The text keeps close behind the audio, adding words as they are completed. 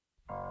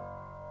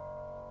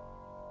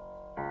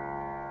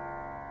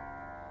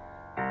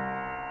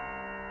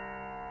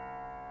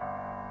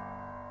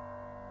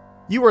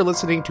You are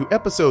listening to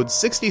episode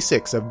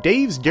 66 of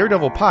Dave's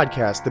Daredevil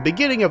podcast, the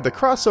beginning of the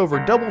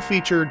crossover double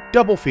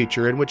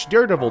feature in which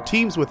Daredevil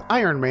teams with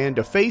Iron Man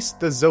to face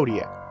the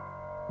Zodiac.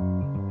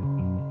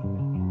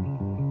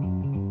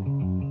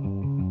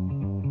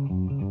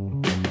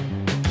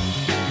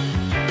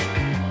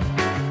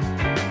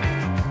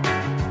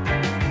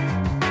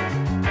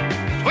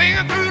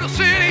 Swinging through the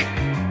city,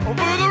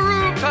 over the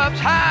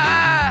rooftops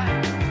high,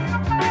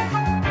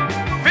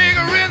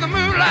 figure in the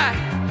moonlight,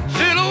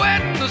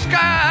 silhouette in the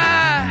sky.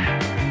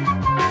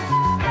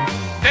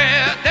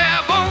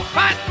 Daredevil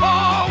fight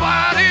for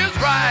what is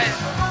right.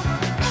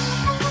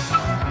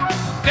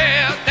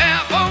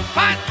 Daredevil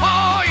fight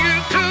for you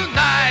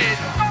tonight.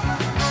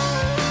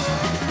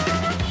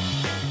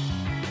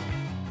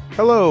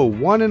 Hello,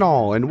 one and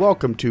all, and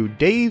welcome to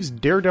Dave's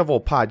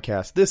Daredevil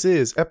podcast. This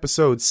is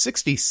episode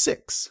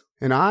 66,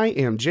 and I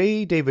am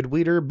J. David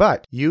Weeder,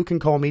 but you can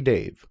call me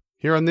Dave.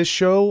 Here on this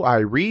show, I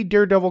read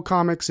Daredevil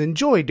comics,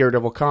 enjoy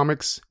Daredevil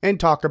comics, and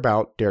talk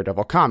about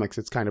Daredevil comics.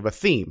 It's kind of a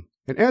theme.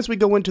 And as we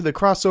go into the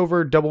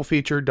crossover double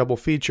feature,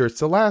 it's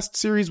the last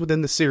series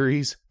within the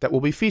series that will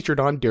be featured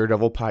on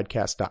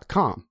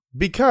DaredevilPodcast.com.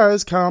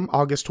 Because come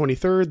August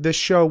 23rd, this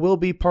show will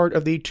be part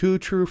of the Two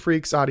True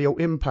Freaks audio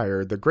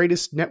empire, the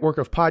greatest network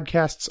of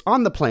podcasts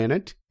on the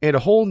planet, and a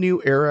whole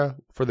new era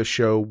for the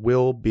show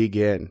will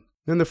begin.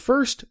 In the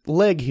first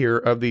leg here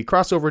of the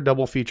crossover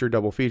double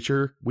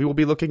feature, we will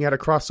be looking at a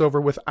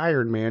crossover with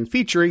Iron Man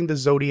featuring the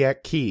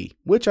Zodiac Key,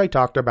 which I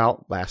talked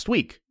about last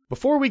week.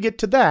 Before we get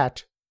to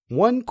that,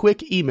 one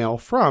quick email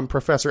from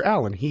Professor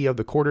Allen, he of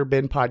the Quarter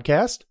Bin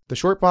podcast, the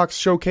Shortbox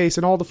Showcase,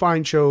 and all the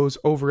fine shows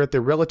over at the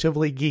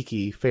Relatively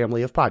Geeky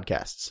family of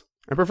podcasts.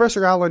 And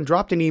Professor Allen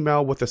dropped an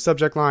email with the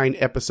subject line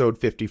Episode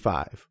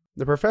 55.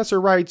 The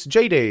professor writes,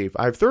 J. Dave,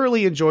 I've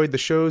thoroughly enjoyed the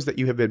shows that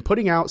you have been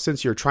putting out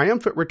since your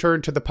triumphant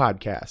return to the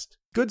podcast.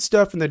 Good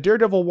stuff, and the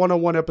Daredevil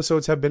 101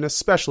 episodes have been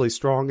especially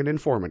strong and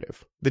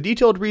informative. The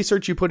detailed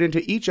research you put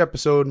into each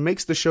episode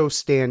makes the show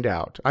stand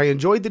out. I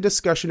enjoyed the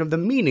discussion of the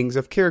meanings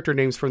of character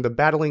names from the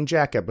Battling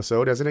Jack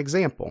episode as an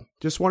example.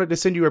 Just wanted to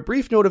send you a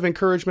brief note of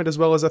encouragement as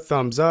well as a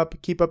thumbs up.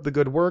 Keep up the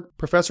good work.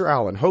 Professor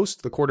Allen,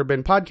 host, the Quarter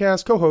Bin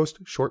podcast,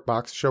 co-host,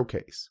 Shortbox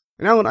Showcase.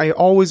 And Alan, I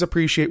always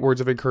appreciate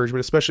words of encouragement,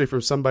 especially from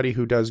somebody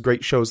who does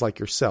great shows like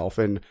yourself.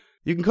 And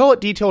you can call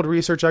it detailed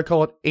research, I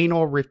call it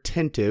anal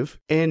retentive,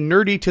 and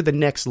nerdy to the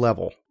next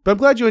level. But I'm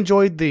glad you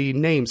enjoyed the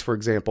names, for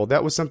example.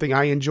 That was something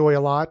I enjoy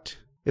a lot,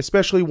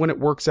 especially when it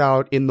works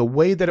out in the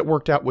way that it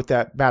worked out with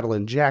that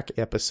Battlin' Jack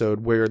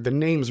episode, where the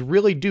names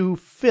really do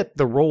fit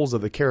the roles of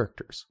the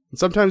characters. And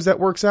sometimes that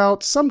works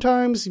out,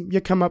 sometimes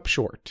you come up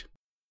short.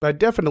 But I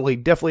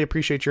definitely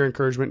appreciate your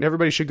encouragement, and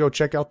everybody should go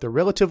check out the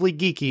Relatively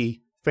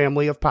Geeky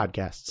family of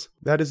podcasts.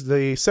 That is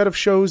the set of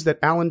shows that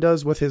Alan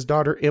does with his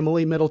daughter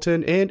Emily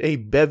Middleton and a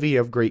bevy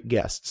of great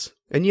guests.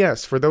 And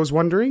yes, for those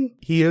wondering,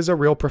 he is a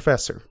real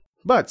professor.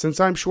 But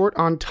since I'm short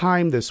on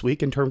time this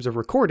week in terms of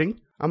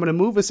recording, I'm going to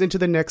move us into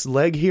the next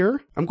leg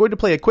here. I'm going to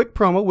play a quick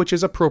promo which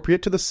is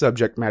appropriate to the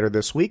subject matter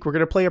this week. We're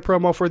going to play a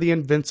promo for the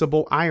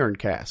Invincible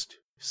Ironcast.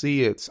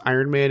 See, it's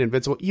Iron Man,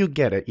 Invincible, you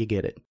get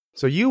it.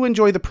 So you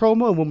enjoy the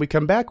promo, and when we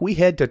come back, we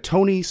head to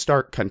Tony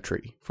Stark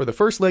country for the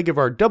first leg of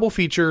our double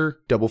feature.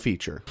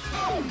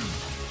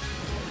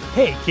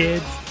 Hey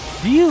kids,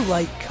 do you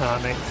like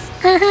comics?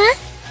 Uh-huh.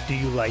 Do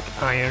you like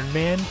Iron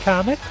Man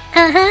comics?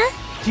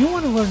 Uh-huh. Do you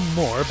want to learn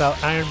more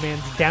about Iron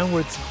Man's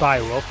downward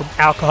spiral from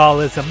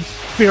alcoholism,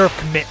 fear of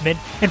commitment,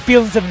 and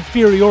feelings of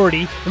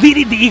inferiority,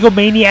 leading the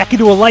egomaniac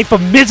into a life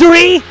of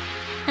misery?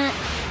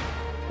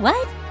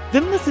 What?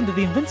 Then listen to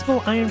the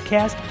Invincible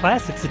Ironcast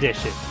Classics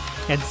Edition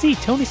and see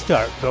Tony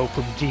Stark go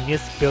from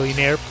genius,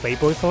 billionaire,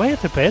 playboy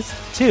philanthropist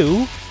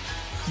to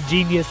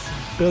genius,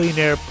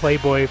 billionaire,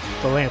 playboy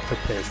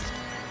philanthropist.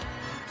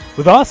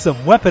 With awesome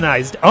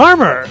weaponized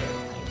armor!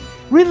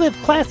 Relive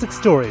classic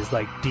stories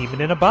like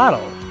Demon in a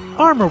Bottle,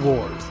 Armor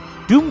Wars,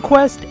 Doom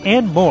Quest,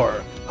 and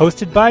more.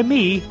 Hosted by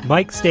me,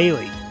 Mike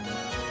Staley.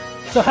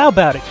 So how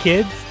about it,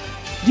 kids?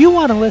 Do you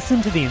want to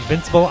listen to the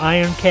Invincible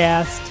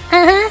Ironcast?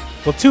 Uh-huh.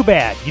 Well, too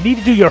bad. You need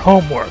to do your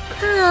homework.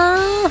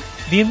 Oh.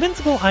 The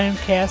Invincible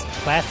Ironcast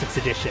Classics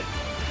Edition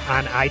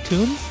on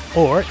iTunes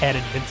or at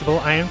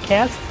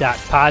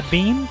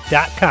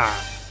invincibleironcast.podbean.com.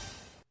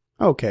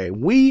 Okay,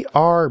 we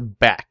are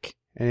back,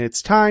 and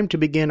it's time to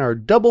begin our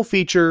double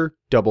feature.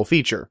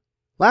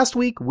 Last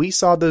week, we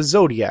saw the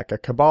Zodiac, a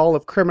cabal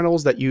of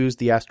criminals that used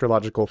the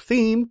astrological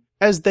theme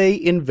as they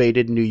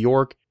invaded New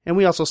York, and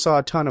we also saw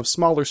a ton of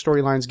smaller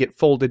storylines get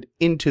folded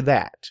into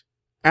that.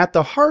 At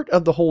the heart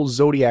of the whole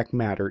Zodiac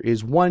matter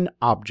is one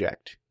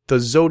object, the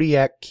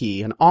Zodiac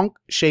Key, an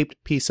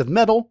ankh-shaped piece of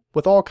metal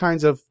with all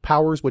kinds of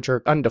powers which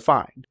are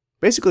undefined.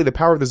 Basically, the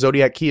power of the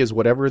Zodiac Key is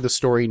whatever the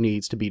story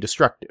needs to be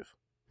destructive.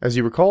 As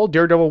you recall,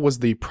 Daredevil was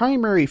the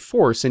primary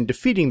force in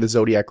defeating the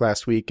Zodiac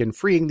last week and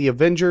freeing the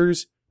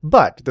Avengers,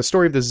 but the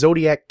story of the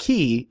Zodiac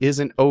Key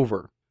isn't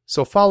over.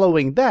 So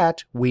following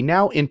that, we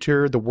now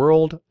enter the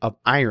world of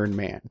Iron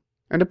Man.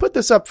 And to put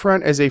this up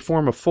front as a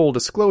form of full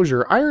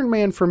disclosure, Iron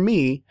Man for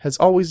me has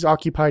always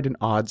occupied an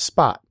odd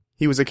spot.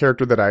 He was a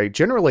character that I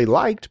generally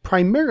liked,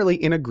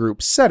 primarily in a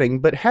group setting,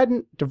 but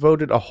hadn't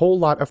devoted a whole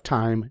lot of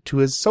time to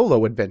his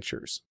solo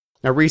adventures.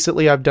 Now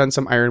recently I've done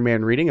some Iron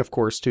Man reading, of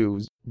course,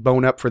 to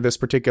bone up for this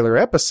particular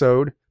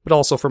episode, but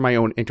also for my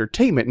own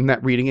entertainment, and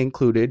that reading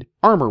included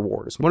Armor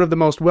Wars, one of the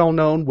most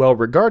well-known,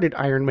 well-regarded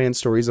Iron Man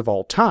stories of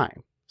all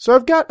time. So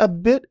I've got a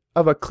bit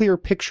of a clear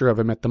picture of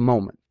him at the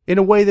moment, in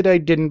a way that I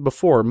didn't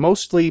before,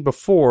 mostly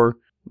before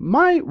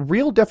my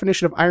real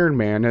definition of Iron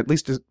Man, at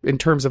least in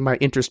terms of my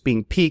interest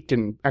being piqued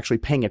and actually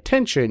paying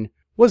attention,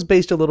 was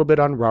based a little bit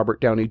on Robert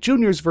Downey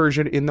Jr.'s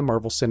version in the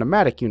Marvel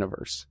Cinematic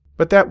Universe.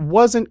 But that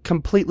wasn't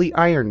completely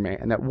Iron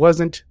Man. That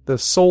wasn't the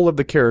soul of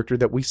the character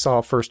that we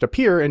saw first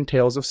appear in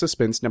Tales of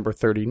Suspense number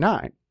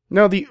 39.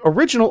 Now, the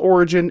original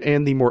origin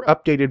and the more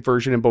updated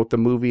version in both the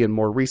movie and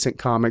more recent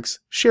comics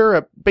share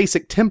a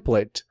basic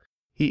template.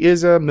 He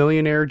is a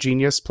millionaire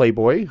genius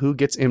playboy who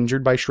gets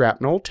injured by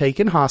shrapnel,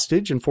 taken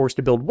hostage, and forced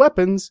to build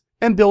weapons,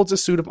 and builds a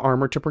suit of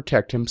armor to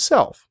protect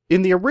himself.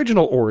 In the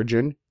original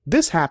origin,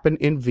 this happened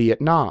in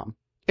Vietnam,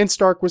 and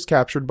Stark was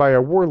captured by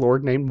a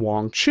warlord named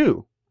Wong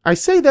Chu. I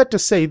say that to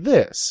say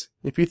this: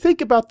 if you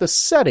think about the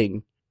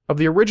setting of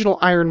the original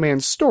Iron Man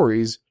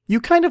stories,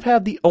 you kind of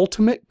have the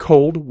ultimate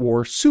Cold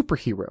War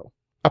superhero.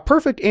 A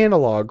perfect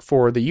analog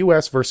for the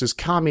US versus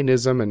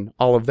communism and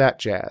all of that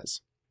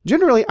jazz.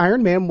 Generally,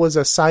 Iron Man was a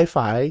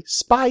sci-fi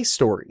spy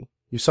story.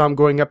 You saw him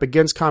going up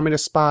against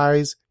communist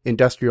spies,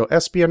 industrial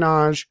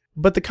espionage,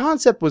 but the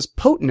concept was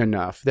potent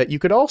enough that you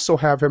could also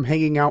have him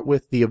hanging out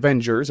with the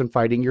Avengers and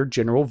fighting your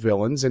general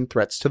villains and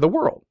threats to the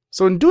world.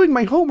 So in doing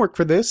my homework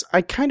for this,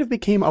 I kind of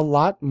became a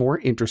lot more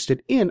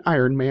interested in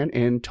Iron Man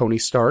and Tony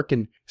Stark,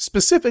 and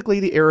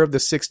specifically the era of the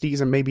 60s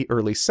and maybe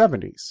early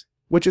 70s.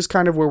 Which is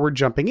kind of where we're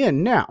jumping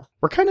in now.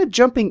 We're kind of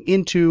jumping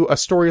into a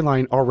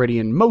storyline already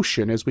in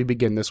motion as we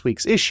begin this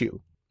week's issue.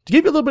 To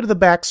give you a little bit of the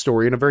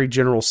backstory in a very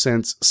general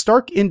sense,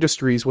 Stark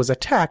Industries was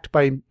attacked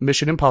by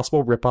Mission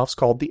Impossible ripoffs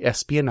called the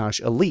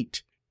Espionage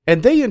Elite,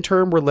 and they in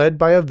turn were led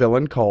by a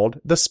villain called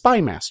the Spy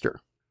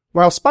Master.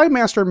 While Spy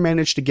Master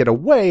managed to get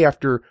away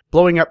after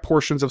blowing up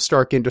portions of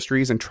Stark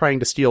Industries and trying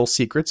to steal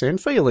secrets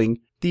and failing,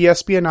 the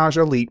Espionage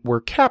Elite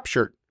were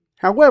captured.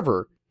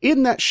 However,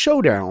 in that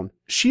showdown,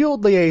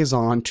 S.H.I.E.L.D.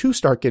 liaison to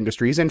Stark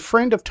Industries and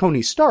friend of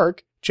Tony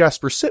Stark,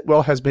 Jasper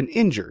Sitwell, has been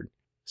injured.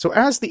 So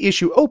as the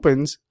issue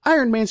opens,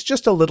 Iron Man's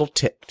just a little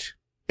ticked.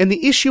 And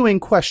the issue in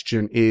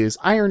question is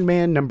Iron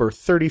Man number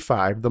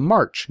 35, the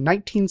March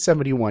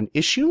 1971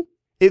 issue.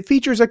 It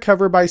features a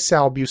cover by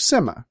Sal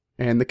Buscema,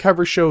 and the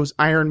cover shows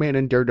Iron Man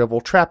and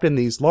Daredevil trapped in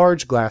these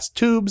large glass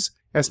tubes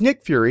as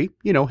Nick Fury,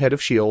 head of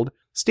S.H.I.E.L.D.,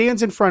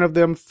 stands in front of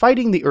them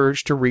fighting the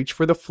urge to reach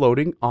for the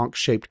floating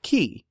ankh-shaped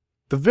key.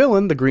 The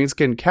villain, the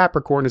green-skinned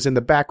Capricorn, is in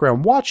the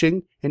background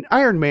watching, and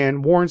Iron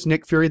Man warns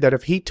Nick Fury that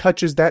if he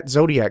touches that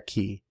Zodiac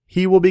Key,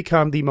 he will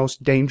become the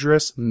most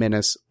dangerous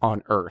menace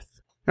on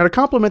Earth. Now, to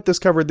complement this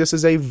cover, this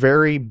is a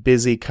very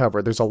busy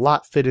cover. There's a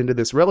lot fit into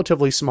this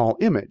relatively small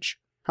image.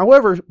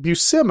 However,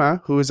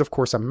 Buscema, who is of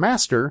course a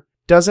master,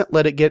 doesn't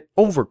let it get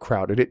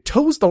overcrowded. It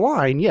toes the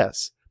line,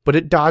 yes, but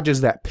it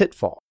dodges that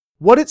pitfall.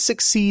 What it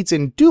succeeds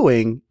in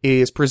doing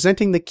is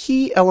presenting the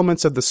key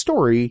elements of the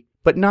story,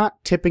 but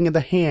not tipping the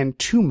hand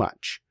too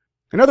much.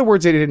 In other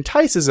words, it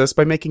entices us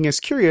by making us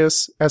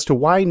curious as to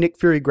why Nick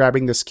Fury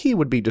grabbing this key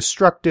would be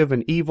destructive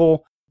and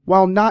evil,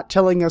 while not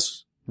telling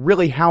us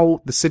really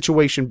how the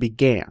situation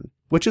began,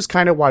 which is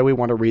kind of why we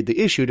want to read the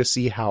issue to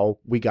see how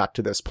we got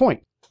to this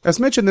point. As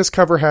mentioned, this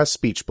cover has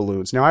speech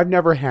balloons. Now, I've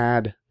never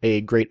had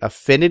a great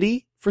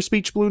affinity for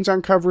speech balloons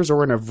on covers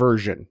or an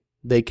aversion.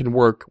 They can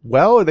work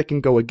well or they can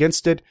go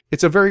against it.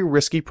 It's a very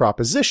risky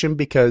proposition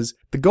because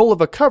the goal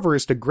of a cover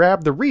is to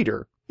grab the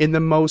reader in the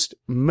most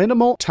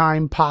minimal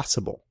time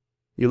possible.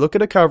 You look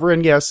at a cover,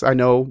 and yes, I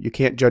know you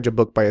can't judge a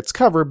book by its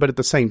cover, but at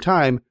the same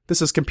time,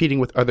 this is competing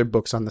with other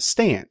books on the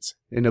stands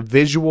in a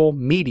visual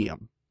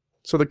medium.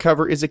 So the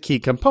cover is a key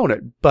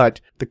component,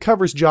 but the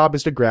cover's job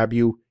is to grab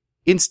you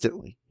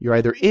instantly. You're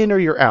either in or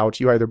you're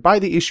out. You either buy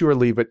the issue or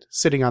leave it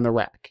sitting on the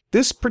rack.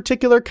 This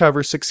particular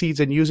cover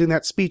succeeds in using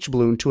that speech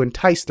balloon to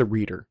entice the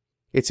reader.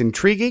 It's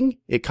intriguing.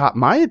 It caught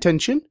my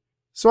attention.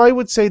 So I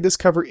would say this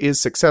cover is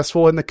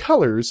successful, and the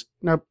colors,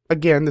 now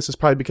again, this is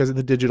probably because of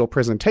the digital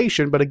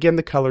presentation, but again,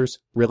 the colors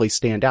really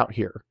stand out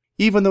here,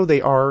 even though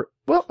they are,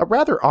 well,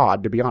 rather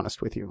odd, to be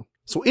honest with you.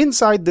 So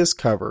inside this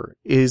cover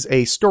is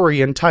a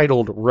story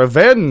entitled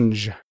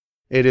Revenge.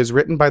 It is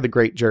written by the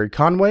great Jerry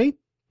Conway,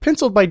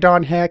 penciled by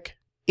Don Heck,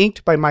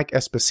 inked by Mike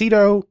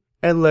Esposito,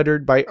 and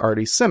lettered by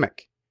Artie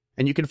Simic.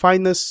 And you can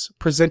find this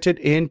presented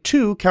in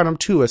two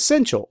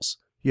essentials.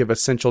 You have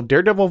Essential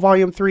Daredevil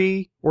Volume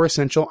 3 or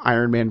Essential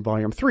Iron Man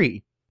Volume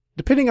 3.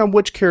 Depending on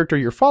which character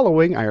you're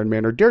following, Iron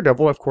Man or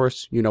Daredevil, of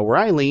course, you know where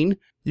I lean,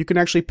 you can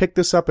actually pick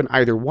this up in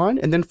either one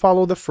and then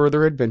follow the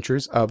further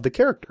adventures of the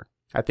character.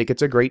 I think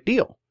it's a great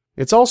deal.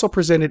 It's also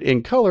presented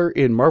in color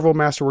in Marvel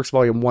Masterworks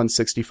Volume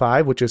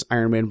 165, which is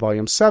Iron Man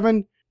Volume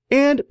 7,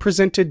 and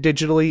presented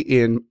digitally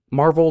in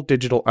Marvel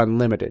Digital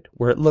Unlimited,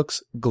 where it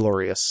looks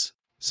glorious.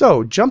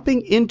 So,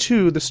 jumping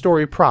into the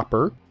story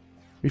proper,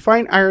 We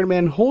find Iron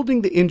Man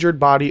holding the injured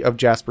body of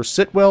Jasper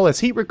Sitwell as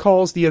he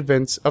recalls the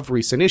events of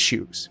recent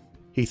issues.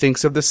 He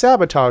thinks of the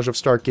sabotage of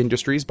Stark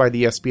Industries by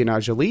the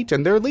espionage elite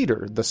and their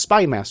leader, the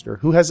Spy Master,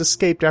 who has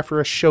escaped after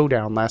a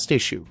showdown last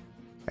issue.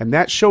 And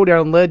that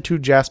showdown led to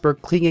Jasper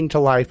clinging to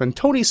life and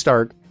Tony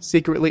Stark,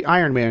 secretly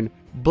Iron Man,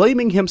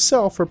 blaming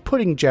himself for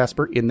putting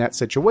Jasper in that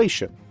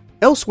situation.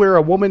 Elsewhere,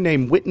 a woman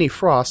named Whitney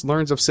Frost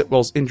learns of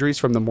Sitwell's injuries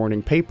from the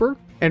morning paper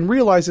and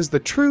realizes the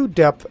true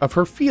depth of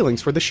her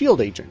feelings for the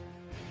S.H.I.E.L.D. agent.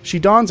 She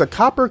dons a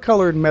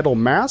copper-colored metal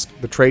mask,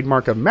 the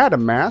trademark of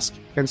Madam Mask,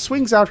 and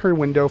swings out her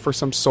window for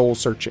some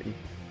soul-searching.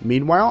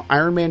 Meanwhile,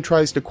 Iron Man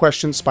tries to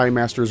question Spy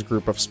Master's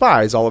group of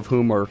spies, all of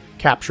whom are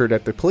captured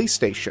at the police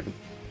station.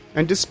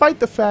 And despite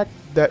the fact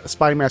that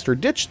Spy Master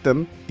ditched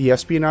them, the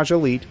espionage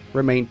elite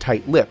remain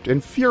tight-lipped,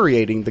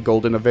 infuriating the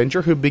Golden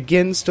Avenger, who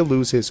begins to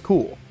lose his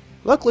cool.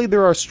 Luckily,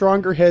 there are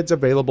stronger heads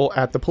available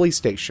at the police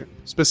station,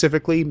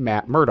 specifically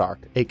Matt Murdock,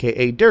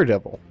 aka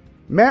Daredevil.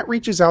 Matt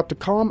reaches out to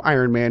calm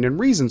Iron Man and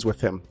reasons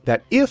with him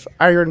that if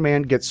Iron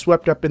Man gets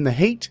swept up in the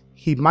hate,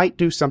 he might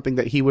do something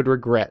that he would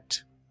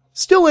regret.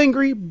 Still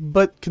angry,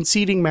 but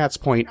conceding Matt's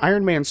point,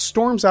 Iron Man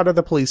storms out of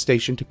the police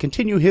station to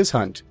continue his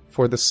hunt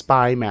for the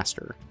Spy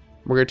Master.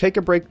 We're going to take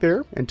a break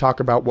there and talk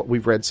about what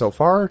we've read so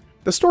far.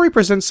 The story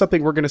presents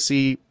something we're going to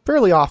see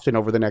fairly often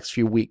over the next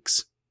few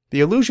weeks.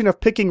 The illusion of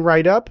picking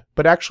right up,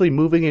 but actually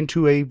moving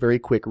into a very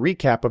quick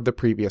recap of the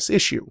previous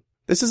issue.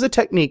 This is a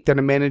technique that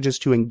manages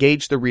to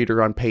engage the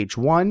reader on page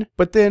 1,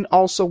 but then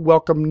also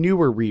welcome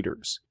newer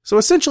readers. So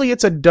essentially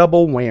it's a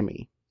double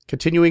whammy.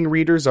 Continuing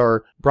readers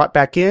are brought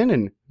back in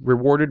and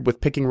rewarded with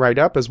picking right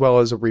up as well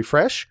as a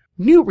refresh.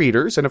 New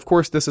readers, and of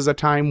course this is a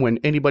time when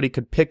anybody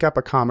could pick up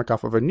a comic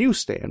off of a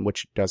newsstand,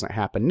 which doesn't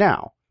happen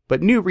now.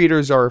 But new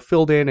readers are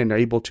filled in and are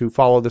able to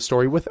follow the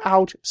story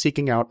without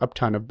seeking out a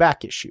ton of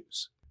back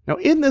issues. Now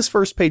in this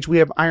first page we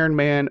have Iron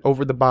Man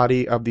over the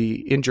body of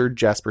the injured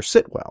Jasper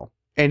Sitwell.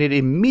 And it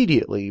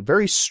immediately,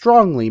 very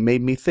strongly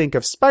made me think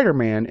of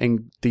Spider-Man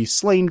and the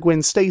slain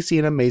Gwen Stacy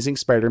in Amazing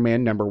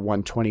Spider-Man number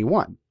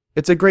 121.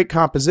 It's a great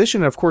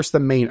composition, and of course the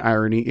main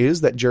irony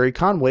is that Jerry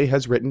Conway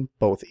has written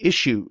both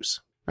issues.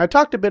 I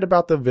talked a bit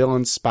about the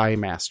villain Spy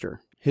Master.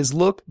 His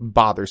look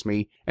bothers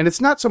me, and it's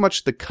not so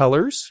much the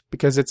colors,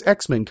 because it's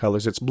X-Men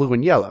colors, it's blue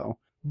and yellow.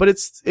 But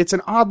it's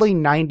an oddly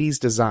 90s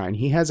design.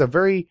 He has a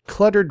very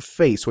cluttered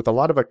face with a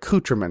lot of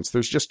accoutrements.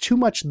 There's just too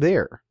much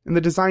there. And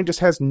the design just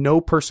has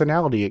no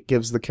personality. It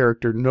gives the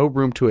character no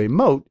room to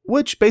emote,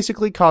 which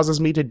basically causes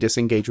me to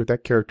disengage with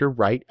that character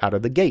right out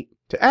of the gate.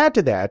 To add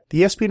to that,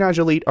 the espionage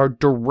elite are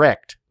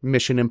direct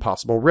Mission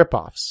Impossible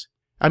ripoffs.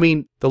 I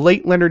mean, the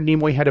late Leonard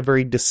Nimoy had a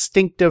very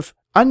distinctive,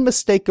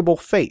 unmistakable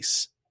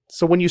face.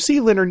 So when you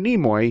see Leonard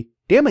Nimoy,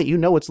 damn it, you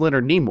know it's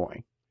Leonard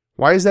Nimoy.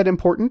 Why is that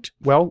important?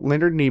 Well,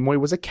 Leonard Nimoy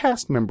was a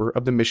cast member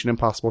of the Mission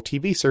Impossible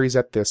TV series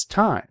at this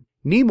time.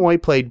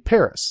 Nimoy played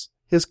Paris.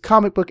 His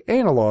comic book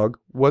analog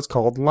was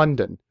called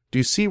London. Do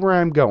you see where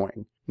I'm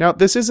going? Now,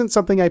 this isn't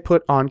something I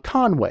put on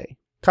Conway.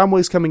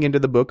 Conway's coming into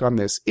the book on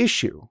this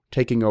issue,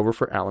 taking over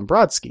for Alan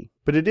Brodsky,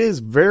 but it is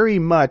very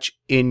much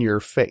in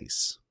your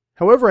face.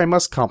 However, I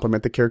must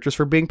compliment the characters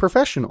for being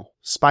professional.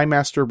 Spy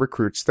Master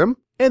recruits them,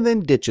 and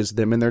then ditches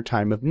them in their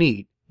time of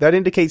need. That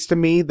indicates to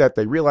me that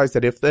they realize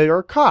that if they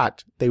are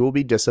caught, they will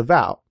be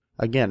disavowed.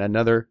 Again,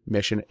 another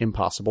Mission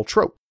Impossible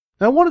trope.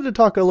 Now, I wanted to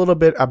talk a little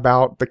bit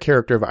about the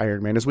character of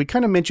Iron Man. As we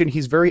kind of mentioned,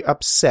 he's very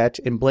upset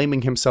in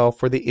blaming himself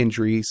for the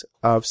injuries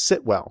of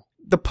Sitwell.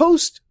 The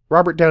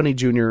post-Robert Downey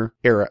Jr.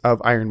 era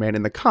of Iron Man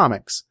in the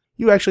comics,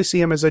 you actually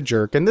see him as a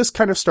jerk, and this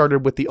kind of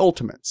started with the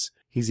Ultimates.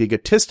 He's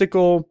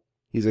egotistical,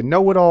 he's a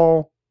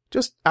know-it-all,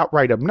 just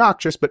outright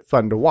obnoxious, but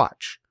fun to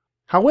watch.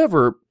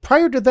 However,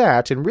 prior to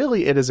that, and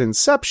really at his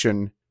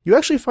inception, you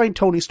actually find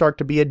Tony Stark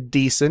to be a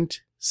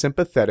decent,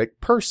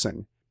 sympathetic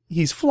person.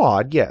 He's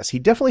flawed, yes. He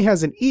definitely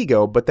has an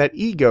ego, but that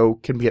ego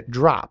can get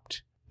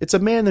dropped. It's a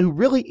man who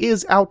really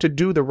is out to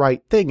do the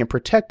right thing and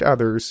protect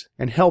others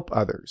and help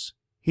others.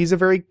 He's a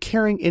very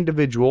caring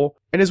individual,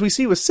 and as we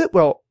see with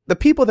Sitwell, the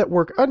people that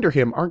work under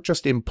him aren't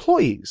just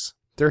employees.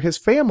 They're his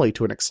family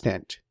to an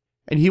extent,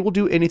 and he will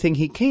do anything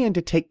he can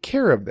to take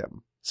care of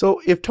them.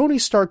 So if Tony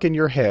Stark in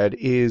your head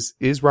is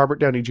Robert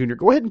Downey Jr.,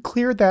 go ahead and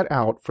clear that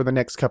out for the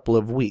next couple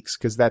of weeks,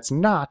 because that's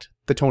not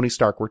the Tony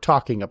Stark we're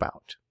talking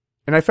about.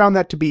 And I found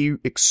that to be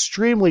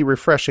extremely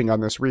refreshing on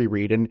this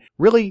reread, and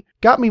really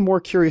got me more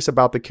curious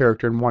about the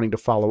character and wanting to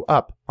follow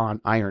up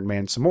on Iron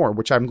Man some more,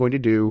 which I'm going to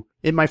do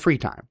in my free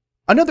time.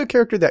 Another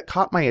character that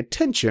caught my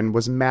attention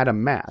was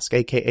Madam Mask,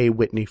 aka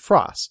Whitney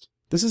Frost.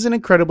 This is an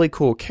incredibly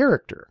cool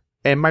character,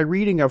 and my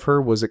reading of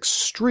her was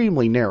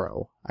extremely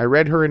narrow. I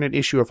read her in an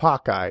issue of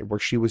Hawkeye, where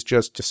she was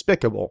just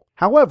despicable.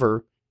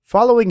 However,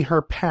 following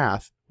her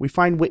path, we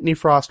find Whitney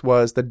Frost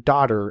was the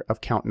daughter of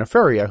Count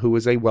Nefaria, who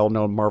was a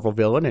well-known Marvel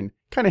villain and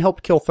kind of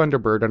helped kill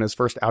Thunderbird on his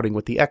first outing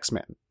with the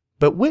X-Men.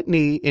 But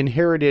Whitney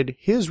inherited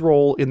his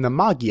role in the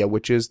Magia,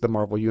 which is the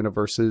Marvel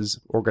Universe's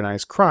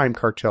organized crime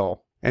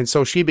cartel. And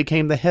so she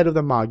became the head of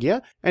the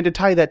Magia, and to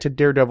tie that to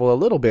Daredevil a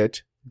little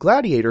bit,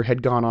 Gladiator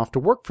had gone off to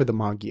work for the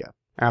Magia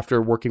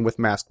after working with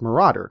Masked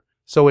Marauder.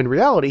 So in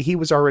reality, he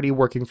was already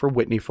working for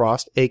Whitney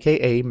Frost,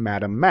 aka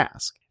Madame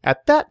Mask.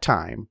 At that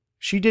time,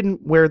 she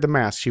didn't wear the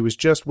mask, she was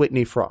just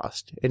Whitney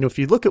Frost. And if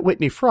you look at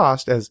Whitney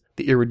Frost, as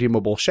the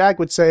irredeemable Shag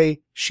would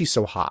say, she's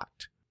so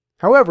hot.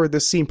 However,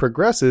 this scene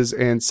progresses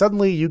and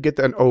suddenly you get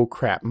an oh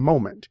crap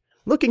moment.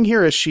 Looking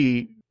here as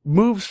she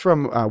moves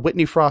from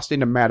Whitney Frost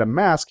into Madame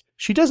Mask,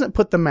 she doesn't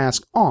put the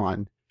mask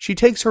on, she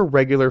takes her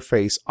regular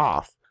face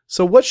off.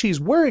 So what she's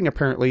wearing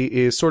apparently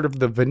is sort of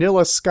the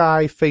Vanilla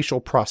Sky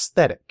facial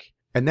prosthetic.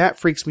 And that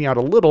freaks me out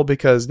a little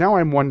because now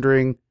I'm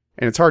wondering,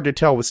 and it's hard to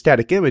tell with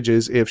static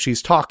images, if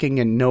she's talking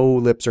and no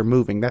lips are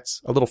moving.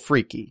 That's a little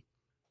freaky.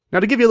 Now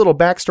to give you a little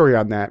backstory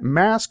on that,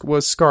 Mask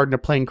was scarred in a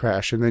plane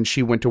crash and then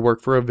she went to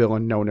work for a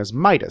villain known as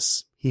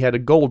Midas. He had a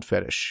gold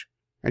fetish.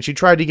 And she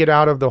tried to get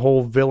out of the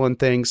whole villain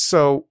thing,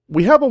 so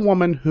we have a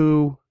woman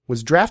who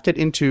was drafted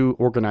into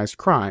organized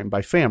crime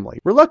by family.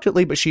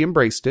 Reluctantly, but she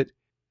embraced it.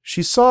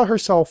 She saw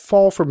herself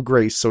fall from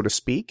grace, so to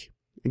speak,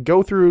 and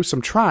go through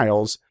some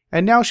trials,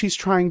 and now she's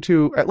trying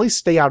to at least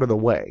stay out of the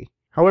way.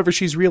 However,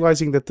 she's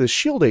realizing that the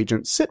S.H.I.E.L.D.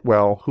 agent,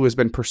 Sitwell, who has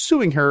been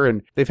pursuing her,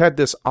 and they've had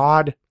this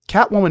odd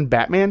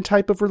Catwoman-Batman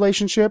type of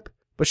relationship,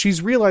 but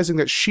she's realizing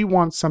that she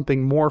wants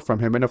something more from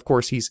him, and of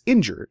course he's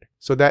injured,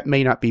 so that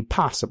may not be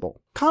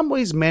possible.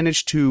 Conway's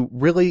managed to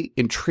really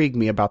intrigue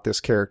me about this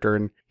character,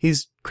 and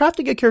he's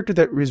crafting a character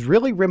that is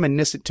really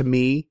reminiscent to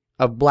me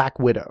of Black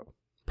Widow,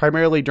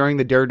 primarily during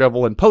the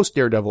Daredevil and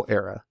post-Daredevil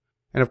era.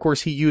 And of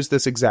course he used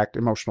this exact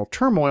emotional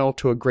turmoil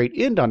to a great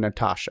end on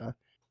Natasha.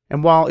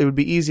 And while it would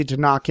be easy to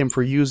knock him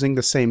for using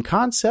the same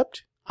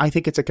concept, I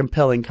think it's a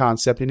compelling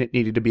concept and it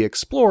needed to be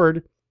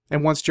explored.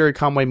 And once Jerry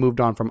Conway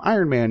moved on from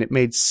Iron Man, it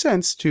made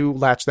sense to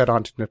latch that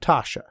onto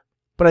Natasha.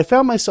 But I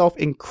found myself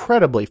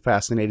incredibly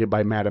fascinated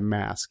by Madame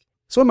Mask.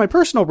 So in my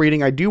personal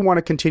reading, I do want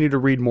to continue to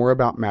read more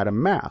about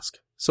Madame Mask.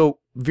 So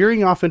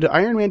veering off into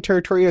Iron Man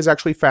territory has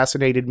actually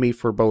fascinated me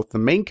for both the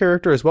main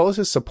character as well as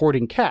his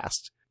supporting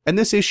cast. And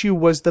this issue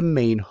was the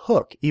main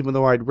hook, even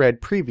though I'd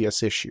read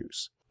previous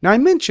issues. Now I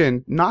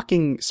mentioned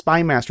knocking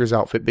Spy Master's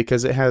outfit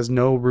because it has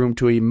no room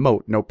to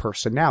emote, no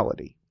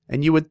personality.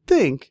 And you would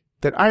think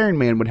that Iron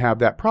Man would have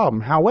that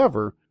problem.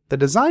 However, the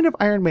design of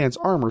Iron Man's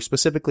armor,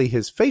 specifically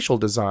his facial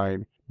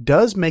design,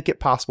 does make it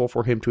possible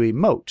for him to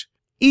emote.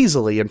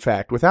 Easily, in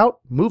fact, without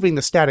moving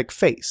the static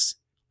face.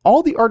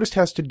 All the artist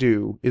has to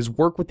do is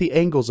work with the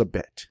angles a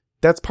bit.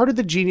 That's part of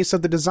the genius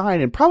of the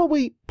design and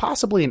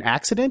possibly an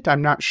accident,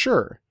 I'm not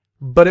sure.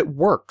 But it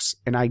works,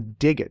 and I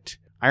dig it.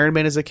 Iron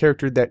Man is a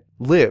character that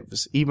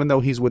lives, even though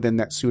he's within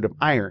that suit of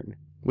iron,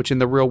 which in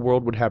the real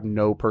world would have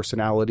no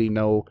personality,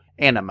 no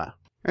anima.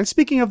 And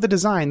speaking of the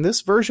design,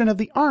 this version of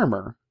the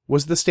armor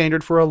was the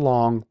standard for a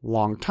long,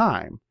 long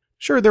time.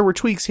 Sure, there were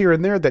tweaks here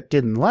and there that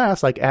didn't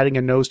last, like adding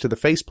a nose to the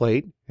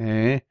faceplate,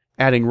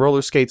 adding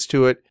roller skates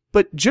to it,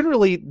 but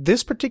generally,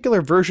 this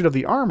particular version of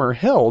the armor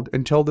held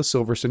until the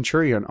Silver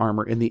Centurion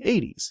armor in the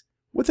 80s,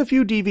 with a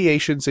few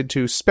deviations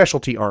into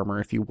specialty armor,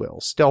 if you will,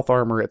 stealth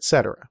armor,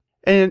 etc.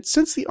 And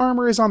since the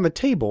armor is on the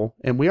table,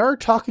 and we are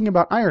talking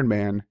about Iron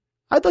Man,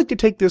 I'd like to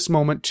take this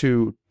moment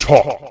to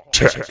talk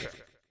tech.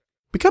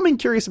 Becoming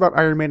curious about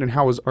Iron Man and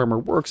how his armor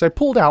works, I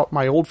pulled out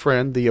my old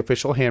friend, the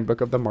official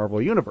handbook of the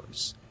Marvel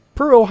Universe.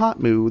 Per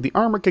Ohatmu, the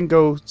armor can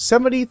go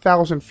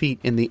 70,000 feet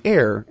in the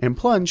air and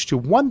plunge to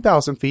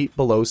 1,000 feet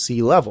below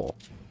sea level.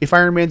 If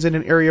Iron Man's in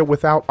an area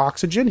without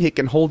oxygen, he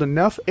can hold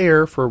enough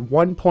air for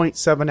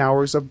 1.7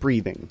 hours of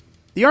breathing.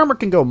 The armor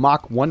can go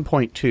Mach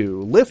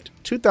 1.2, lift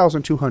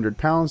 2,200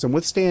 pounds, and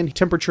withstand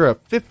temperature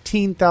of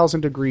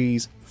 15,000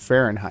 degrees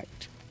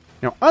Fahrenheit.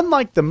 Now,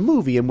 unlike the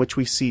movie in which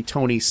we see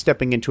Tony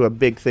stepping into a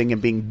big thing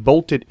and being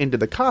bolted into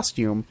the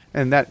costume,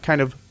 and that kind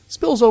of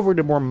spills over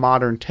to more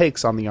modern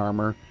takes on the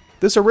armor,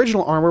 this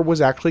original armor was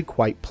actually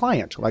quite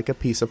pliant, like a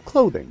piece of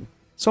clothing.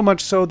 So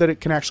much so that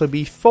it can actually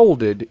be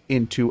folded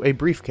into a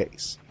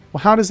briefcase.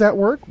 Well, how does that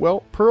work?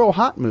 Well, per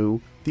Ohatmu,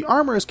 the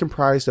armor is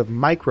comprised of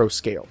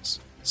microscales.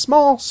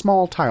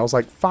 Small tiles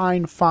like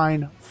fine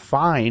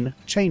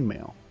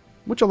chainmail,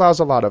 which allows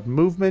a lot of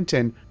movement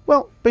and,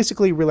 well,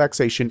 basically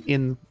relaxation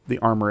in the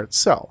armor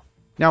itself.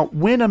 Now,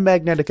 when a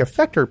magnetic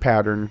effector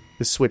pattern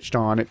is switched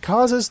on, it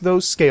causes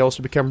those scales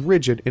to become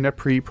rigid in a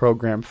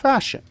pre-programmed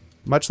fashion,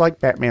 much like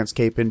Batman's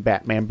cape in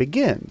Batman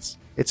Begins.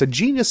 It's a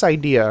genius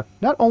idea,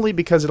 not only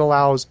because it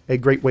allows a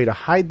great way to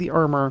hide the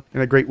armor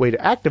and a great way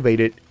to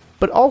activate it,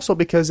 but also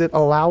because it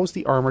allows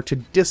the armor to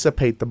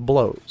dissipate the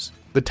blows.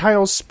 The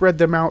tiles spread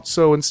them out,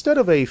 so instead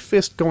of a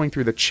fist going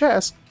through the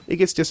chest, it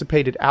gets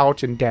dissipated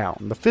out and down.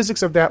 The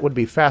physics of that would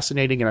be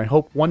fascinating, and I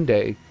hope one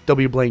day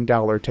W. Blaine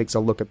Dowler takes a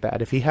look at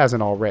that, if he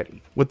hasn't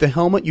already. With the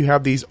helmet, you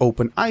have these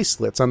open eye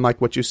slits, unlike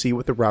what you see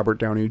with the Robert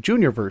Downey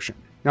Jr. version.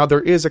 Now,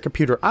 there is a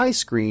computer eye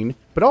screen,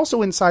 but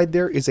also inside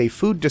there is a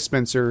food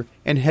dispenser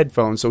and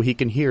headphones so he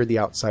can hear the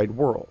outside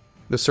world.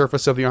 The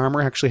surface of the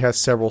armor actually has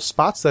several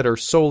spots that are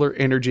solar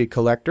energy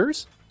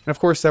collectors. And of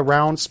course, the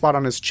round spot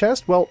on his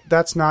chest, well,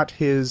 that's not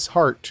his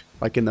heart,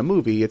 like in the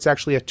movie. It's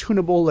actually a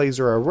tunable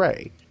laser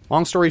array.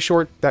 Long story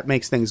short, that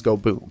makes things go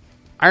boom.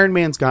 Iron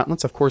Man's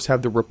gauntlets, of course,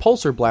 have the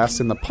repulsor blasts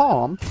in the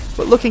palm,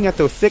 but looking at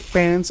the thick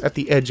bands at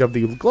the edge of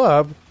the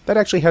glove, that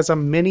actually has a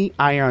mini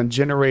ion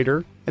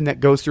generator, and that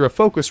goes through a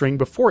focus ring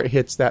before it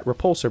hits that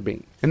repulsor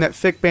beam. And that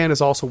thick band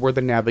is also where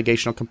the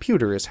navigational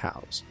computer is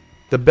housed.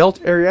 The belt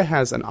area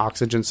has an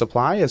oxygen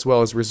supply as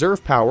well as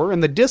reserve power,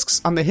 and the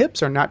discs on the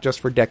hips are not just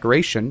for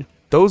decoration,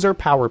 those are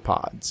power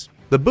pods.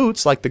 The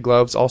boots, like the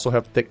gloves, also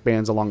have thick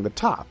bands along the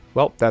top.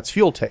 Well, that's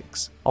fuel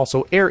tanks.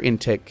 Also air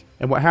intake.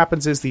 And what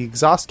happens is the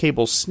exhaust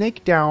cables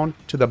snake down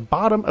to the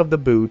bottom of the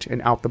boot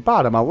and out the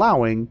bottom,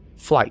 allowing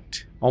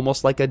flight,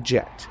 almost like a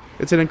jet.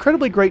 It's an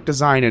incredibly great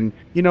design, and,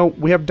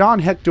 we have Don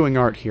Heck doing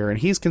art here, and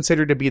he's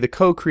considered to be the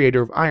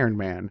co-creator of Iron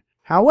Man.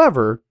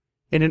 However,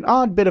 in an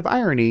odd bit of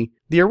irony,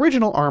 the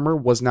original armor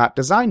was not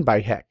designed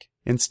by Heck.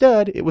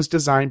 Instead, it was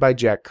designed by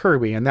Jack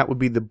Kirby, and that would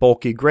be the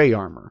bulky gray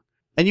armor.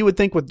 And you would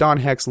think with Don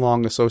Heck's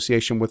long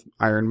association with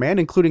Iron Man,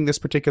 including this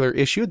particular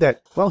issue,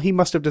 that, he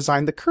must have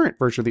designed the current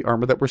version of the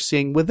armor that we're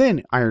seeing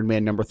within Iron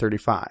Man number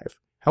 35.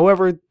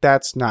 However,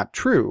 that's not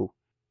true.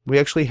 We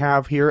actually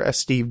have here a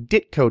Steve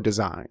Ditko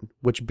design,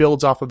 which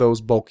builds off of those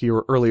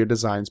bulkier earlier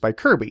designs by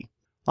Kirby.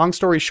 Long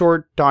story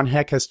short, Don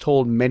Heck has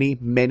told many,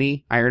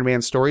 many Iron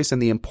Man stories,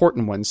 and the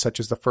important ones,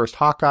 such as the first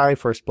Hawkeye,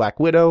 first Black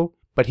Widow,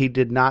 but he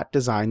did not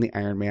design the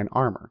Iron Man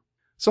armor.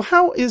 So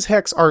how is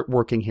Heck's art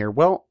working here?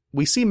 Well,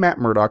 we see Matt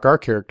Murdock, our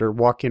character,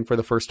 walk in for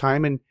the first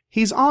time, and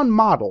he's on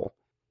model.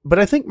 But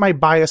I think my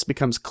bias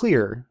becomes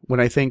clear when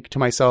I think to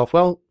myself,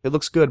 it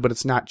looks good, but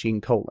it's not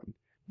Gene Colan.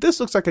 This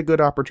looks like a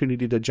good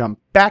opportunity to jump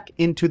back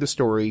into the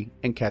story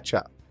and catch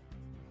up.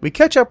 We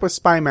catch up with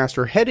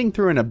Spymaster heading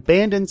through an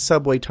abandoned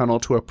subway tunnel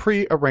to a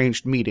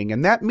pre-arranged meeting,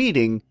 and that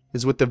meeting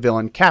is with the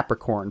villain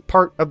Capricorn,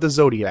 part of the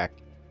Zodiac,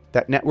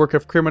 that network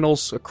of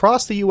criminals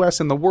across the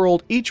US and the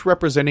world, each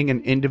representing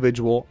an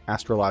individual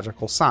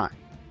astrological sign.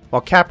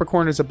 While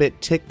Capricorn is a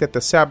bit ticked that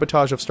the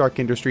sabotage of Stark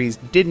Industries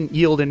didn't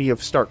yield any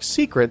of Stark's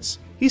secrets,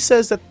 he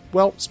says that,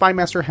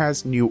 Spymaster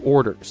has new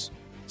orders.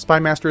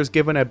 Spymaster is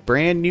given a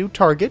brand new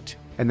target,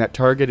 and that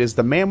target is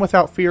the man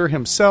without fear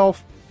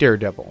himself,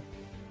 Daredevil.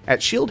 At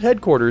S.H.I.E.L.D.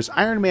 headquarters,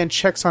 Iron Man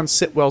checks on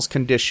Sitwell's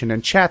condition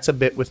and chats a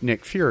bit with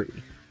Nick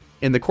Fury.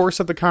 In the course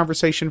of the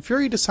conversation,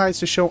 Fury decides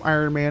to show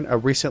Iron Man a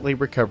recently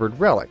recovered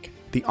relic,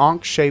 the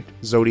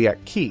ankh-shaped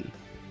Zodiac Key.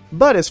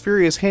 But as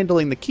Fury is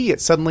handling the key,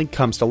 it suddenly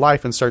comes to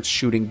life and starts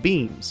shooting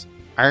beams.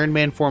 Iron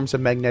Man forms a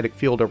magnetic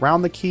field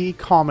around the key,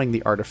 calming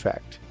the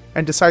artifact,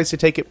 and decides to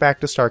take it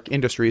back to Stark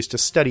Industries to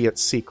study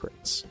its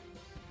secrets.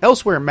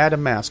 Elsewhere,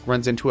 Madame Mask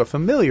runs into a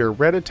familiar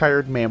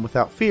red-attired man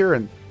without fear,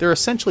 and they're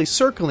essentially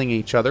circling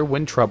each other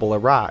when trouble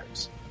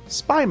arrives.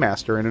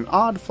 Spymaster, in an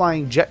odd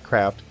flying jet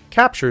craft,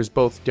 captures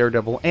both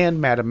Daredevil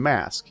and Madame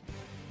Mask.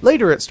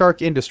 Later at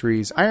Stark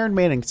Industries, Iron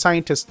Man and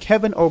scientist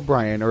Kevin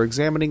O'Brien are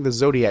examining the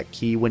Zodiac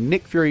Key when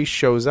Nick Fury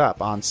shows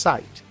up on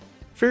site.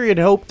 Fury had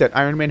hoped that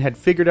Iron Man had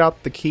figured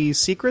out the key's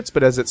secrets,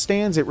 but as it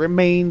stands, it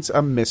remains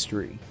a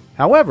mystery.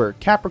 However,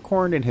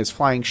 Capricorn and his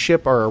flying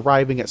ship are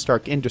arriving at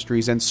Stark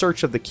Industries in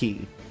search of the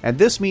key, and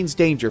this means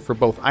danger for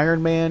both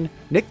Iron Man,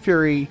 Nick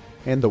Fury,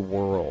 and the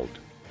world.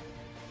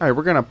 Alright,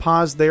 we're going to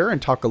pause there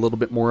and talk a little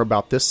bit more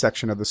about this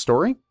section of the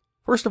story.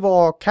 First of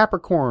all,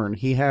 Capricorn,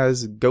 he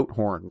has goat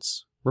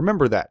horns.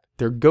 Remember that,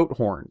 they're goat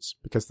horns,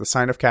 because the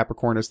sign of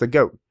Capricorn is the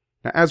goat.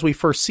 Now, as we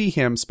first see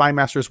him,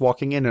 Spymaster's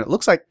walking in, and it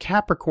looks like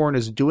Capricorn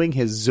is doing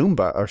his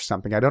Zumba or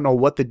something. I don't know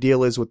what the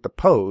deal is with the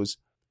pose.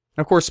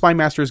 And of course,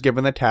 Spymaster is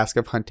given the task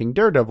of hunting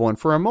Daredevil, and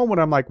for a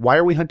moment I'm like, why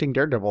are we hunting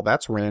Daredevil?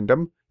 That's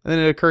random. And then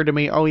it occurred to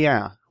me,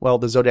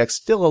 the Zodiac's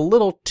still a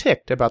little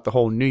ticked about the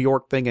whole New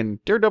York thing,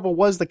 and Daredevil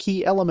was the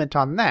key element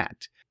on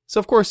that. So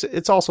of course,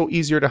 it's also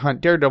easier to hunt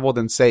Daredevil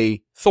than,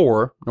 say,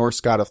 Thor, Norse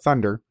god of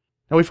thunder.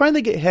 Now we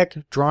finally get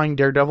Heck drawing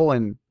Daredevil,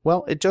 and,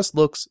 it just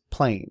looks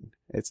plain.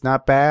 It's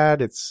not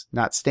bad, it's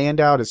not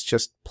standout, it's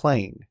just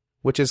plain.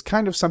 Which is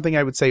kind of something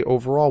I would say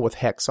overall with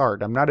Heck's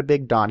art. I'm not a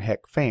big Don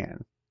Heck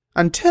fan.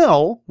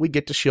 Until we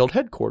get to S.H.I.E.L.D.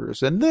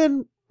 headquarters, and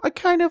then I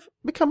kind of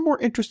become more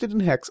interested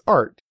in Heck's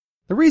art.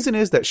 The reason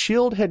is that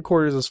S.H.I.E.L.D.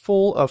 headquarters is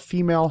full of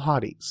female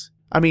hotties.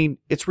 I mean,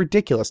 it's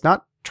ridiculous.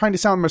 Not trying to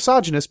sound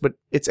misogynist, but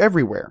it's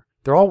everywhere.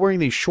 They're all wearing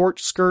these short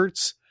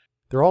skirts.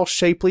 They're all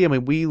shapely. I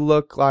mean, we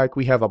look like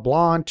we have a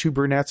blonde, 2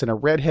 brunettes, and a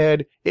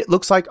redhead. It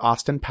looks like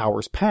Austin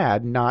Powers'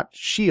 pad, not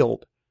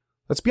S.H.I.E.L.D.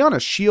 Let's be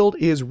honest,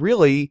 S.H.I.E.L.D. is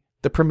really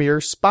the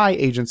premier spy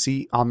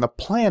agency on the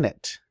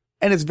planet.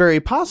 And it's very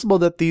possible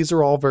that these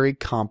are all very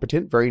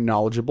competent, very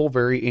knowledgeable,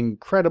 very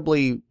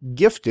incredibly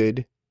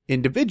gifted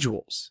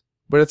individuals.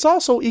 But it's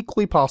also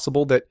equally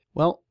possible that,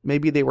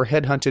 maybe they were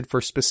headhunted for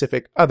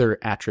specific other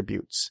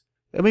attributes.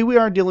 I mean, we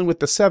are dealing with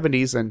the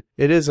 70s, and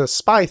it is a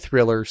spy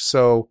thriller,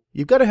 so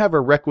you've got to have a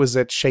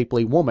requisite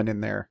shapely woman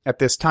in there at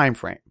this time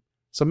frame.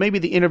 So maybe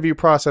the interview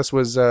process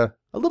was a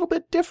little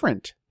bit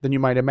different than you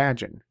might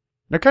imagine.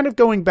 Now, kind of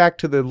going back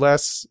to the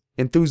less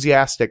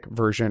enthusiastic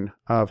version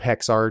of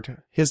Heck's art,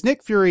 his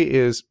Nick Fury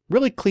is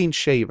really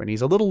clean-shaven.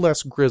 He's a little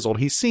less grizzled.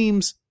 He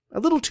seems a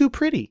little too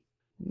pretty.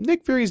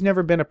 Nick Fury's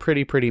never been a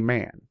pretty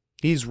man.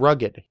 He's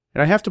rugged.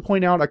 And I have to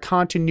point out a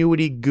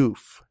continuity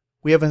goof.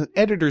 we have an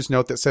editor's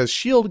note that says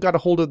S.H.I.E.L.D. got a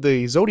hold of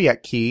the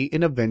Zodiac Key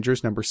in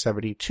Avengers number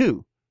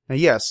 72. Now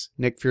yes,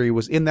 Nick Fury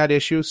was in that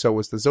issue, so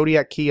was the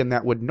Zodiac Key, and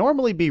that would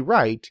normally be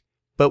right,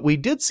 but we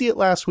did see it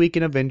last week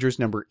in Avengers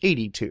number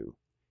 82.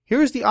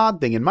 Here's the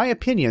odd thing, in my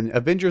opinion,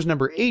 Avengers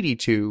number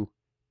 82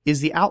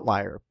 is the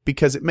outlier,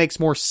 because it makes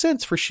more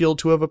sense for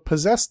S.H.I.E.L.D. to have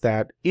possessed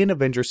that in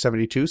Avengers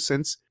 72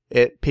 since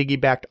it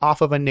piggybacked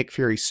off of a Nick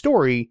Fury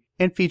story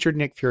and featured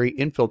Nick Fury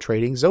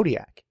infiltrating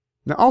Zodiac.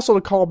 Now also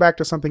to call back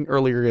to something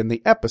earlier in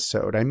the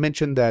episode, I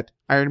mentioned that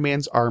Iron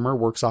Man's armor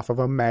works off of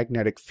a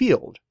magnetic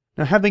field.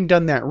 Now having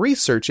done that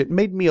research, it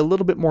made me a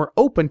little bit more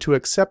open to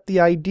accept the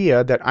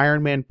idea that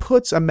Iron Man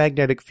puts a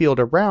magnetic field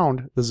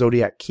around the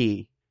Zodiac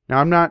Key. Now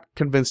I'm not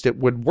convinced it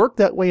would work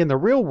that way in the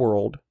real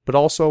world, but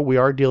also we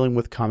are dealing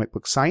with comic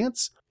book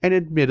science, and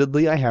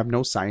admittedly I have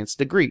no science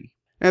degree.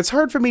 And it's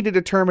hard for me to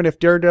determine if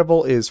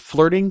Daredevil is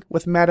flirting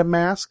with Madame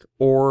Mask,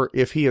 or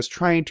if he is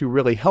trying to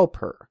really help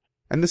her.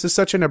 And this is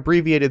such an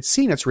abbreviated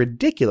scene, it's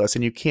ridiculous,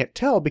 and you can't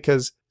tell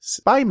because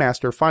Spy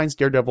Master finds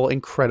Daredevil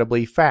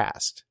incredibly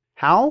fast.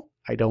 How?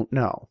 I don't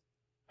know.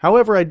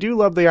 However, I do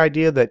love the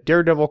idea that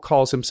Daredevil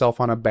calls himself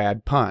on a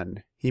bad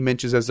pun. He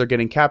mentions as they're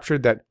getting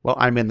captured that, well,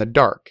 I'm in the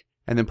dark,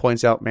 and then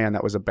points out, man,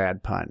 that was a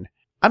bad pun.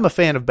 I'm a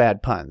fan of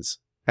bad puns,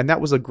 and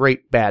that was a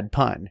great bad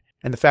pun,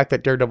 and the fact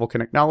that Daredevil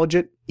can acknowledge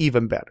it,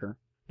 even better.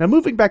 Now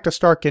moving back to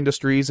Stark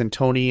Industries and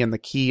Tony and the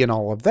key and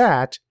all of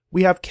that,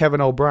 we have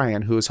Kevin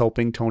O'Brien who is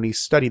helping Tony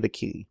study the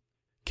key.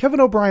 Kevin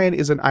O'Brien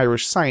is an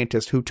Irish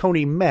scientist who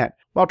Tony met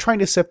while trying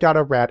to sift out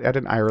a rat at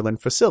an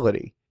Ireland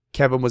facility.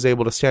 Kevin was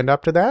able to stand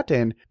up to that,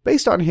 and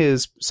based on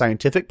his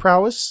scientific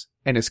prowess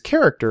and his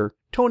character,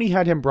 Tony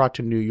had him brought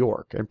to New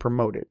York and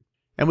promoted.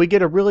 And we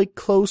get a really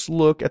close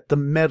look at the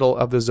metal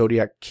of the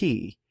Zodiac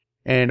Key.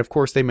 And of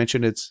course they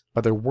mention it's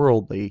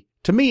otherworldly.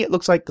 To me, it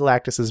looks like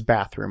Galactus's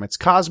bathroom. It's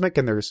cosmic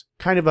and there's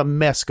kind of a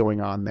mess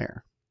going on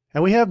there.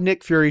 And we have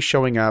Nick Fury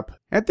showing up.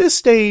 At this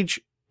stage,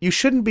 you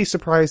shouldn't be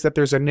surprised that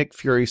there's a Nick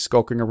Fury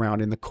skulking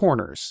around in the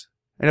corners.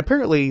 And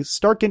apparently,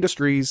 Stark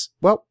Industries,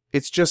 well,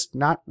 it's just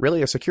not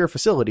really a secure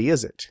facility,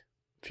 is it?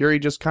 Fury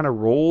just kind of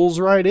rolls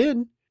right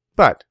in.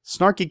 But,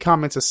 snarky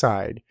comments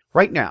aside,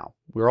 right now,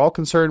 we're all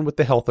concerned with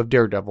the health of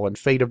Daredevil and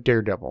fate of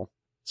Daredevil.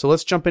 So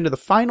let's jump into the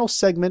final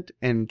segment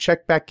and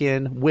check back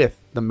in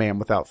with the Man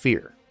Without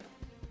Fear.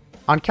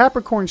 On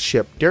Capricorn's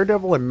ship,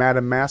 Daredevil and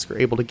Madame Mask are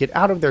able to get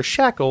out of their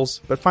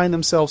shackles, but find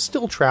themselves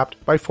still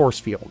trapped by force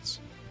fields.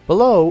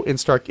 Below, in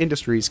Stark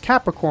Industries,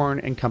 Capricorn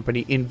and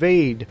company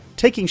invade,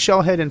 taking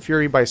Shellhead and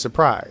Fury by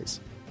surprise.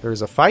 There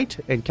is a fight,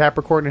 and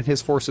Capricorn and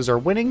his forces are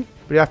winning,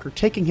 but after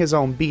taking his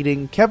own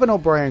beating, Kevin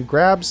O'Brien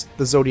grabs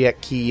the Zodiac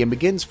Key and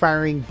begins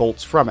firing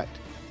bolts from it.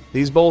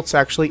 These bolts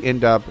actually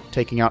end up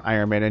taking out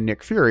Iron Man and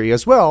Nick Fury,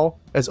 as well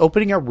as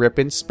opening a rip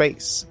in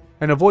space.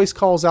 And a voice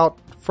calls out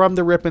from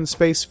the rip in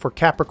space for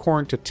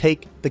Capricorn to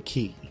take the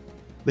key.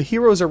 The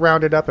heroes are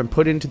rounded up and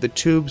put into the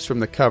tubes from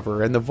the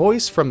cover, and the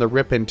voice from the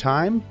rip in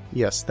time,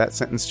 yes, that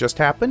sentence just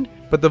happened,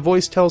 but the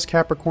voice tells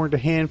Capricorn to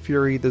hand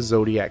Fury the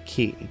Zodiac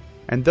Key.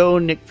 And though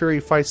Nick Fury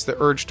fights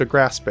the urge to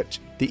grasp it,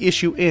 the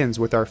issue ends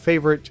with our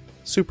favorite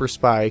super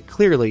spy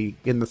clearly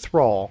in the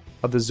thrall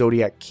of the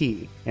Zodiac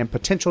Key, and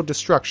potential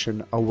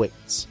destruction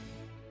awaits.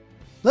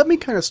 Let me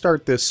kind of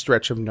start this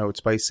stretch of notes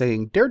by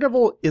saying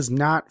Daredevil is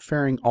not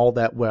faring all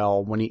that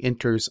well when he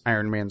enters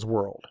Iron Man's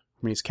world. I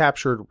mean, he's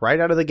captured right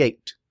out of the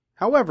gate.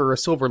 However, a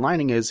silver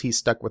lining is he's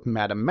stuck with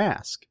Madame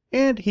Mask,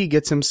 and he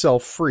gets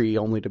himself free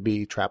only to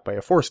be trapped by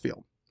a force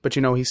field. But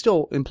he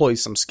still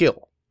employs some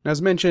skill.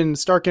 As mentioned,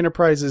 Stark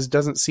Enterprises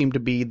doesn't seem to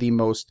be the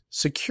most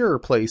secure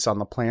place on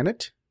the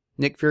planet.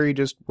 Nick Fury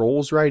just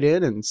rolls right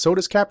in, and so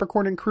does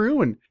Capricorn and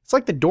crew, and it's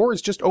like the door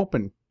is just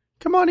open.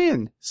 Come on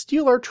in,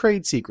 steal our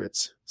trade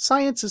secrets.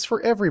 Science is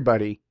for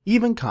everybody,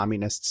 even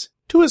communists.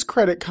 To his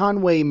credit,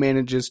 Conway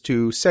manages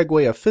to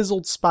segue a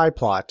fizzled spy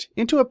plot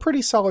into a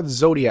pretty solid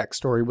Zodiac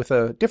story with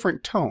a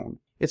different tone.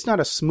 It's not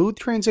a smooth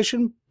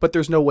transition, but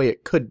there's no way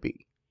it could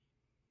be.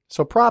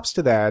 So props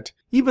to that,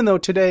 even though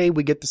today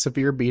we get the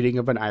severe beating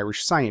of an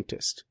Irish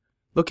scientist.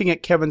 Looking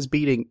at Kevin's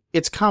beating,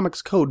 it's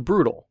comics code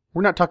brutal.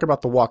 We're not talking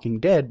about The Walking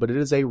Dead, but it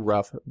is a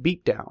rough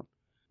beatdown.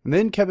 And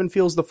then Kevin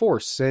feels the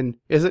force, and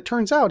as it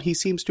turns out, he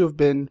seems to have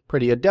been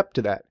pretty adept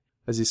to that.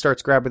 As he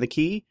starts grabbing the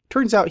key,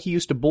 turns out he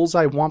used to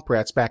bullseye womp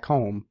rats back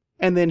home,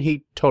 and then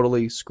he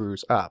totally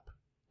screws up.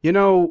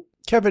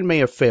 Kevin may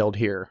have failed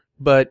here,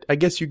 but I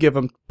guess you give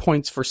him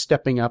points for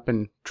stepping up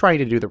and trying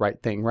to do the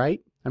right thing,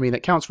 right? I mean,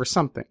 that counts for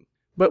something.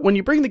 But when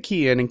you bring the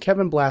key in and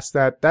Kevin blasts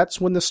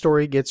that's when the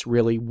story gets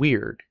really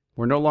weird.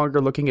 We're no longer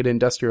looking at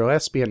industrial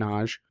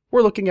espionage,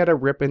 we're looking at a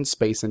rip in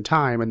space and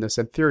time and this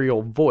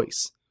ethereal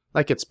voice.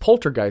 Like it's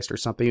Poltergeist or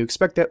something, you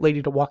expect that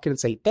lady to walk in and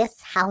say, This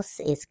house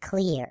is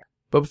clear.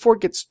 But before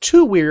it gets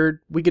too weird,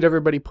 we get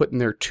everybody put in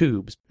their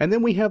tubes. And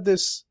then we have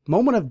this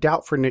moment of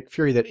doubt for Nick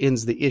Fury that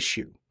ends the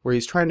issue, where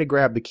he's trying to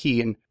grab the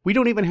key, and we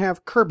don't even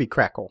have Kirby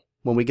Crackle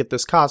when we get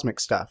this cosmic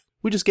stuff.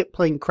 We just get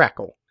plain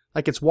Crackle.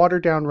 Like it's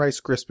watered down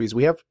Rice Krispies.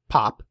 We have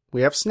Pop,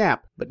 we have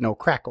Snap, but no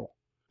Crackle.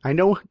 I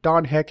know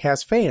Don Heck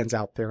has fans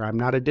out there. I'm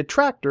not a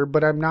detractor,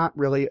 but I'm not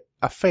really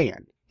a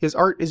fan. His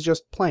art is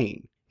just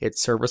plain.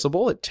 It's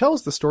serviceable, it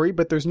tells the story,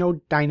 but there's no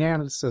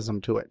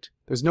dynamicism to it.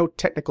 There's no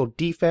technical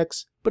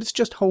defects, but it's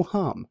just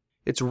ho-hum.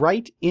 It's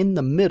right in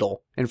the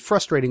middle, and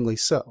frustratingly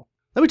so.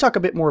 Let me talk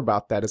a bit more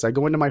about that as I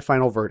go into my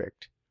final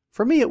verdict.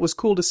 For me, it was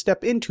cool to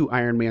step into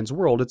Iron Man's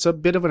world. It's a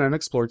bit of an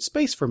unexplored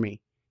space for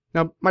me.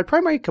 Now, my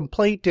primary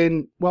complaint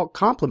and, well,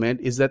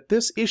 compliment is that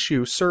this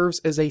issue serves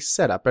as a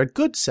setup, a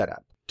good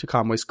setup. To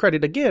Conway's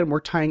credit, again, we're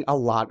tying a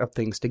lot of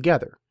things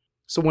together.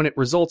 So when it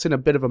results in a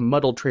bit of a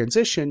muddled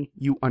transition,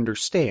 you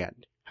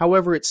understand.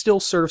 However, it still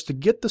serves to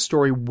get the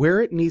story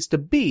where it needs to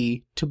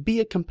be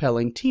a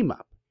compelling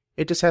team-up.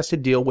 It just has to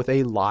deal with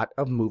a lot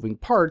of moving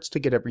parts to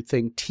get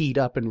everything teed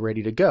up and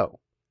ready to go.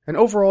 And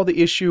overall,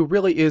 the issue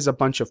really is a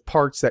bunch of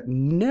parts that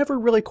never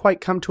really quite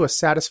come to a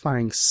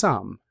satisfying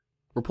sum.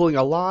 We're pulling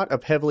a lot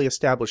of heavily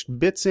established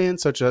bits in,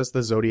 such as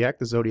the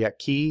Zodiac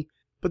Key,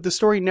 but the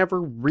story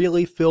never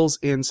really fills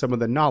in some of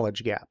the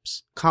knowledge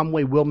gaps.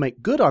 Conway will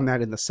make good on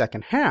that in the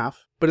second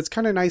half, but it's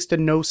kind of nice to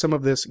know some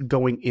of this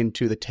going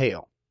into the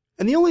tale.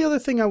 And the only other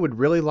thing I would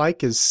really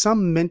like is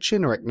some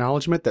mention or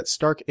acknowledgement that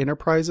Stark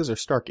Enterprises or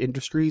Stark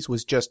Industries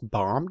was just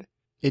bombed.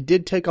 It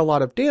did take a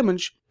lot of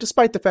damage,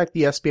 despite the fact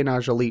the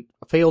espionage elite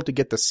failed to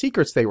get the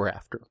secrets they were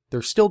after.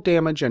 There's still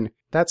damage, and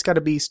that's got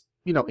to be,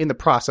 in the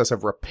process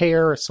of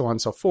repair, so on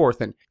and so forth.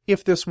 And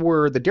if this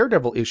were the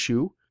Daredevil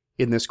issue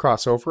in this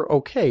crossover,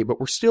 okay, but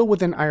we're still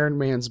within Iron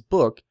Man's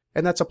book,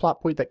 and that's a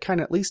plot point that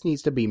kind of at least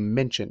needs to be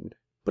mentioned.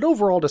 But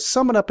overall, to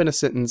sum it up in a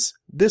sentence,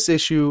 this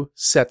issue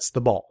sets the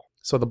ball.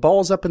 So the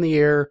ball's up in the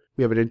air,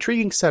 we have an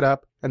intriguing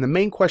setup, and the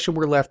main question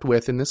we're left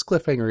with in this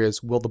cliffhanger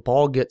is, will the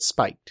ball get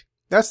spiked?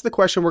 That's the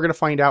question we're going to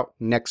find out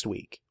next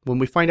week, when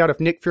we find out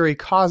if Nick Fury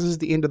causes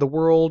the end of the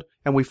world,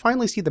 and we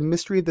finally see the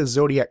mystery of the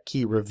Zodiac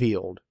Key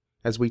revealed,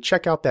 as we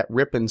check out that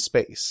rip in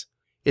space.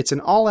 It's an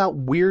all-out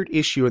weird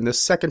issue in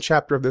this second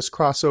chapter of this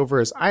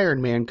crossover as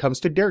Iron Man comes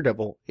to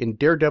Daredevil in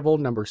Daredevil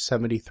number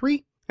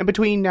 73. And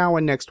between now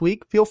and next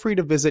week, feel free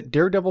to visit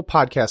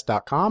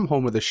daredevilpodcast.com,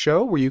 home of the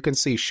show, where you can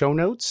see show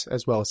notes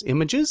as well as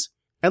images,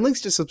 and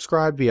links to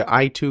subscribe via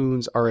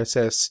iTunes,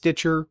 RSS,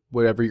 Stitcher,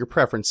 whatever your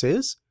preference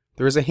is.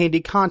 There is a handy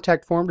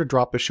contact form to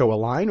drop the show a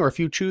line, or if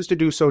you choose to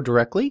do so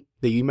directly,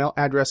 the email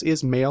address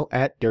is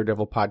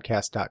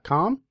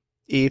mail@daredevilpodcast.com.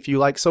 If you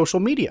like social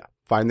media,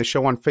 find the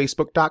show on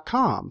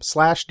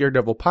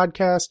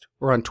facebook.com/daredevilpodcast,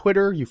 or on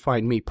Twitter, you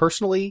find me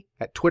personally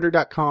at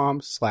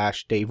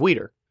twitter.com/Dave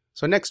Weeder.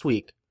 So next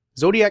week,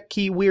 Zodiac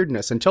Key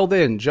weirdness. Until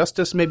then,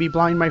 justice may be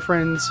blind, my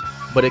friends,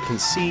 but it can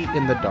see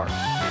in the dark.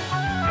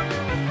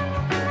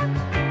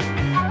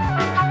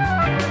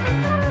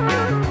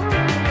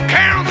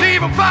 Carol's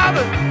evil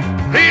father,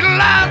 he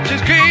lost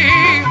his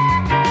king.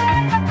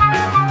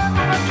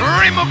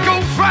 Dream of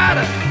Ghost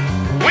Rider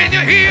when you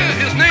hear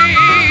his name.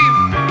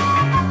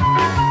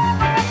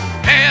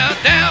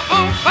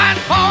 Daredevil fight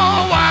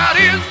for what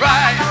is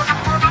right.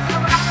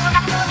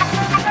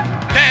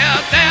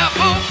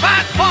 Daredevil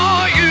fight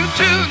for you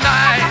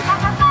tonight.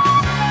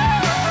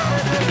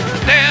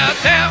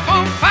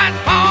 Daredevil fight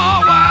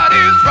for what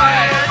is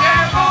right.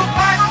 Daredevil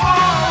fight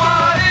for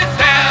what is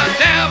right.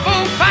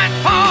 Daredevil fight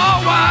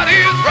for what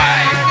is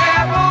right.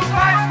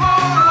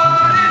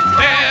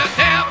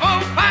 Daredevil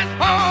fight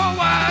for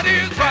what is right. Daredevil fight for what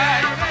is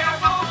right.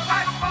 Daredevil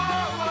fight for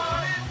what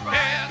is right.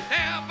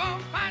 Daredevil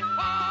fight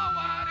for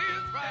what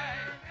is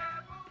right.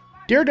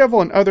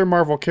 Daredevil and other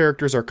Marvel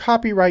characters are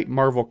copyright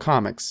Marvel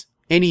Comics.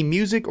 Any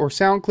music or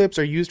sound clips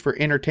are used for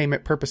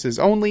entertainment purposes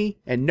only,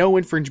 and no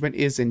infringement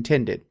is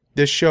intended.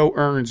 This show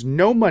earns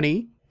no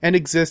money and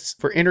exists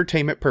for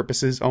entertainment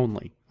purposes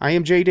only. I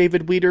am J.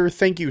 David Weeder.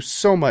 Thank you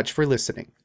so much for listening.